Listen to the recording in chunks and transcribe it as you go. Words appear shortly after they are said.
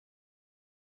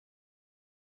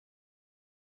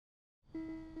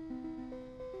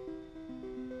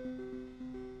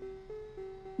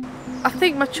I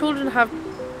think my children have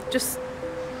just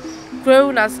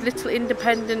grown as little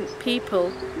independent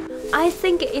people. I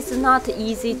think it's not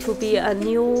easy to be a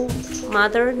new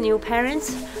mother, new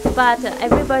parents, but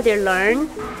everybody learn.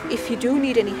 If you do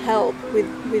need any help with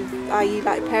i.e.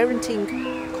 like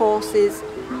parenting courses,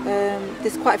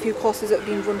 there's quite a few courses that have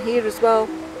been run here as well.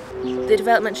 The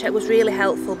development check was really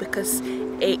helpful because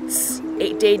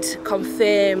it did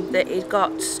confirm that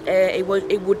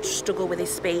he would struggle with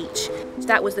his speech. So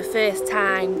that was the first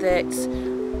time that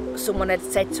someone had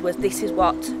said to us, this is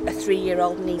what a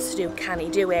 3-year-old needs to do, can he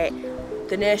do it?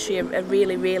 The nursery are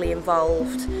really, really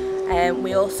involved.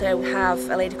 We also have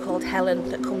a lady called Helen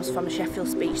that comes from Sheffield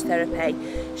Speech Therapy.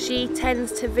 She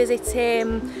tends to visit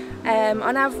him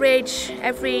on average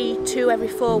every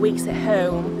 4 weeks at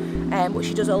home, but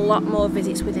she does a lot more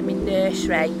visits with him in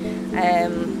nursery,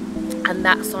 and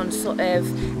that's on sort of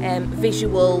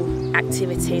visual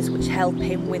activities which help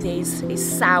him with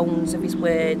his sounds of his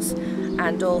words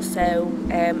and also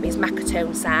his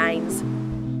macrotone signs.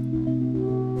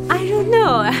 I don't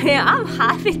know. I'm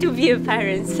happy to be a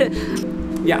parent.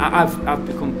 Yeah, I've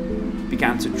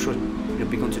begun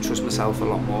to trust myself a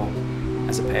lot more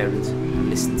as a parent and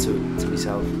listen to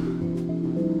myself.